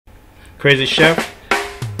Crazy Chef,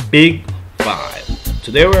 Big Vibe.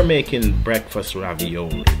 Today we're making breakfast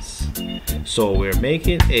raviolis. So we're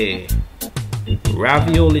making a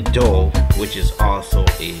ravioli dough, which is also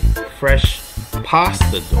a fresh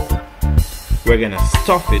pasta dough. We're gonna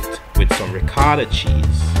stuff it with some ricotta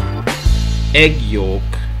cheese, egg yolk,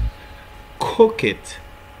 cook it,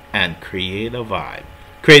 and create a vibe.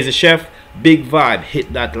 Crazy Chef, Big Vibe.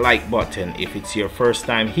 Hit that like button. If it's your first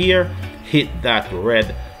time here, hit that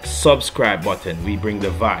red subscribe button. We bring the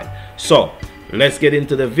vibe. So let's get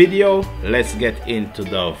into the video. Let's get into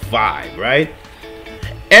the vibe, right?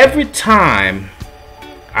 Every time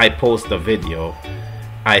I post a video,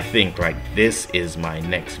 I think like, this is my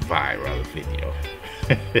next viral video.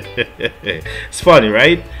 It's funny,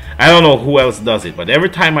 right? I don't know who else does it, but every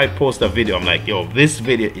time I post a video, I'm like, yo, this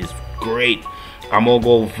video is great. I'm gonna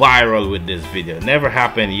go viral with this video. Never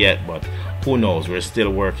happened yet, but who knows? We're still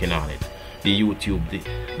working on it. The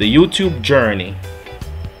YouTube journey,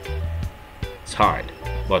 it's hard,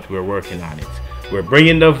 but we're working on it. We're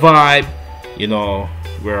bringing the vibe, you know,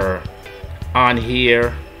 we're on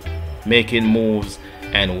here making moves,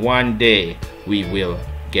 and one day we will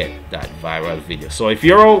get that viral video. So if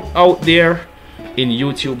you're out there in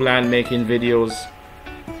YouTube land making videos,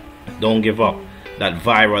 don't give up. That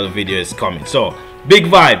viral video is coming. So Big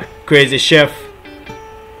Vibe, Crazy Chef,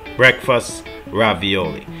 breakfast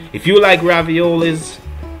ravioli. If you like raviolis,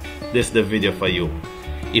 this is the video for you.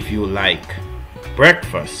 If you like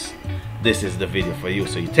breakfast, this is the video for you.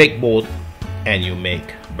 So you take both and you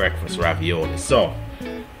make breakfast ravioli. So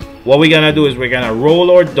what we're gonna do is we're gonna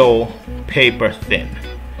roll our dough paper thin.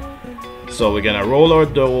 So we're gonna roll our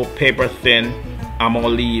dough paper thin. I'm gonna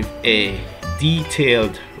leave a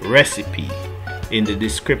detailed recipe in the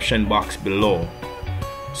description box below,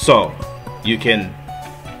 so you can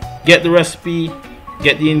get the recipe,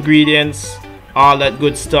 get the ingredients, all that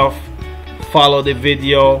good stuff, follow the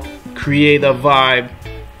video, create a vibe,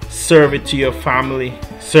 serve it to your family,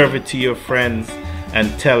 serve it to your friends,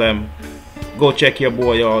 and tell them, go check your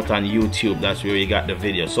boy out on YouTube. That's where you got the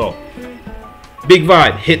video. So Big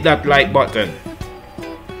Vibe, hit that like button.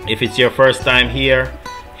 If it's your first time here,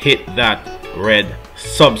 hit that red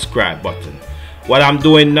subscribe button. What I'm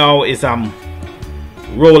doing now is I'm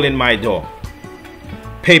rolling my dough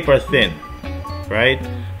paper thin, right?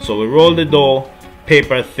 So we roll the dough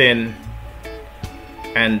paper thin,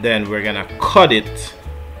 and then we're gonna cut it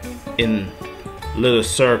in little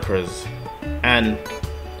circles. And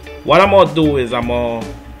what I'm gonna do is I'm gonna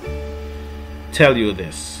tell you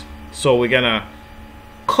this. So we're gonna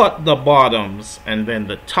cut the bottoms, and then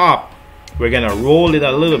the top we're gonna roll it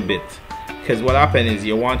a little bit, because what happens is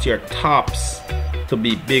you want your tops to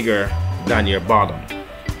be bigger than your bottom.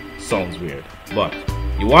 Sounds weird, but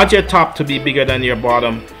you want your top to be bigger than your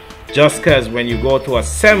bottom, just because when you go to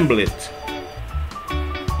assemble it,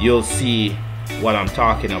 you'll see what I'm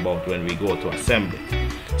talking about when we go to assemble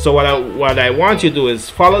it. So what I want you to do is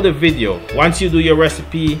follow the video. Once you do your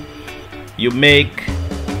recipe, you make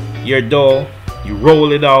your dough, you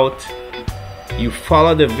roll it out, you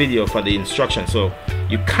follow the video for the instructions. So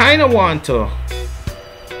you kind of want to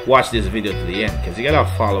watch this video to the end, because you gotta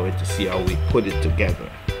follow it to see how we put it together.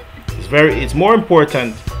 It's more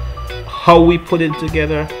important how we put it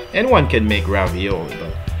together. Anyone can make ravioli,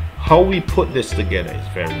 but how we put this together is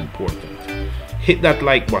very important. Hit that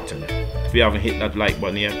like button. If you haven't hit that like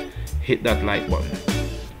button yet, hit that like button.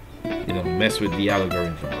 You know, mess with the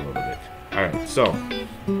algorithm a little bit. Alright, so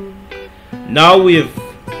now we've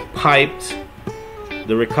piped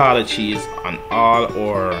the ricotta cheese on all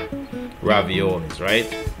our raviolis, right?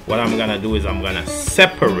 What I'm gonna do is I'm gonna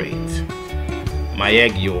separate my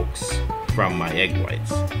egg yolks from my egg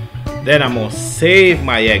whites. Then I'm gonna save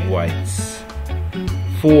my egg whites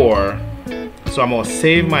so I'm gonna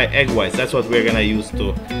save my egg whites. That's what we're gonna use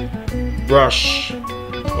to brush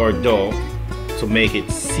our dough to make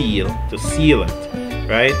it seal it,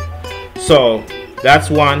 right? So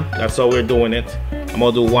that's one. That's how we're doing it. I'm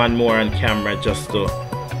gonna do one more on camera just to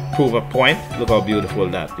prove a point. Look how beautiful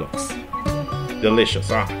that looks. Delicious,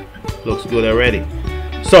 huh? Looks good already.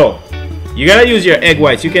 So you gotta use your egg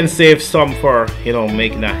whites. You can save some for, you know,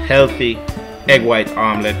 making a healthy egg white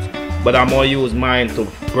omelet, but I'm gonna use mine to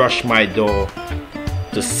brush my dough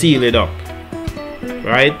to seal it up,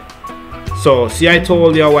 right? So see, I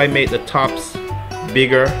told you how I make the tops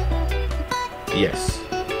bigger. Yes.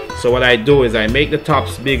 So what I do is I make the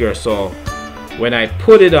tops bigger, so when I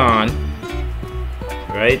put it on,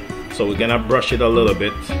 right? So we're gonna brush it a little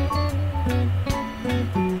bit.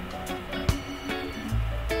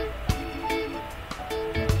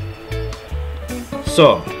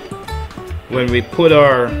 So when we put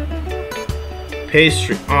our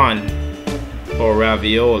pastry on, for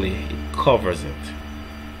ravioli, it covers it.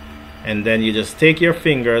 And then you just take your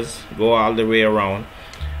fingers, go all the way around.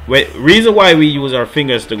 Reason why we use our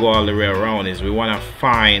fingers to go all the way around is we want to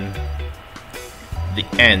find the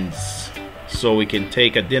ends so we can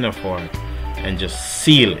take a dinner fork and just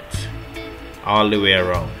seal it all the way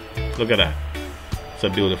around. Look at that. It's a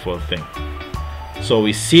beautiful thing. So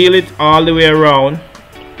we seal it all the way around,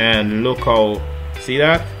 and look how, see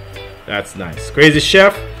that? That's nice. Crazy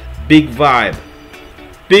Chef, big vibe.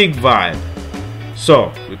 Big vibe.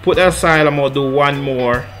 So we put that aside. I'm gonna do one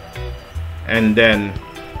more, and then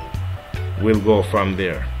we'll go from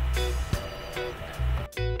there.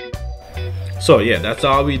 So yeah, that's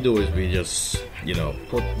all we do, is we just, you know,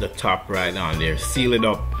 put the top right on there, seal it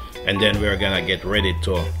up, and then we're gonna get ready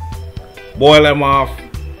to boil them off.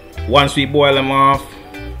 Once we boil them off,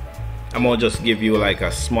 I'm gonna just give you like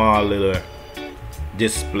a small little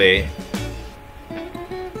display.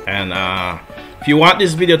 And if you want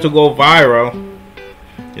this video to go viral,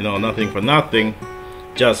 you know, nothing for nothing,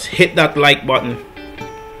 just hit that like button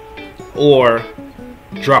or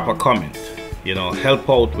drop a comment. You know, help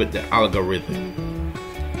out with the algorithm.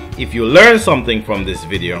 If you learn something from this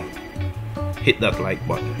video, hit that like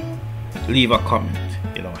button, leave a comment,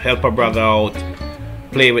 you know, help a brother out,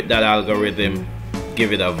 play with that algorithm,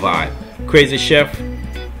 give it a vibe. Crazy Chef,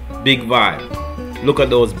 big vibe. Look at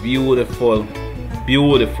those beautiful,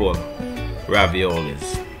 beautiful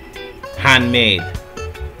raviolis, handmade.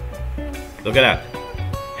 Look at that,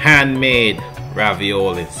 handmade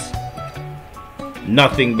raviolis.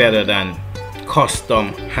 Nothing better than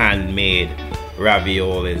custom handmade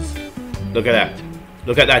raviolis. Look at that.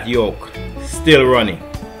 Look at that yolk. Still running.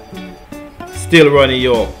 Still running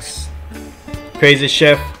yolks. Crazy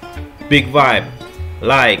Chef, big vibe.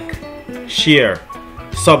 Like, share,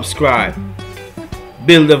 subscribe.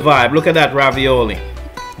 Build the vibe. Look at that ravioli.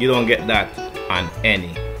 You don't get that on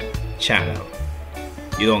any channel.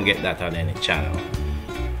 You don't get that on any channel.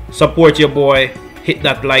 Support your boy. Hit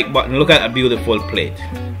that like button. Look at a beautiful plate.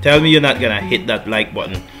 Tell me you're not gonna hit that like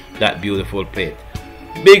button. That beautiful plate.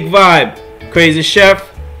 Big vibe. Crazy Chef.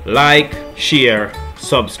 Like, share,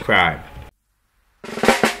 subscribe.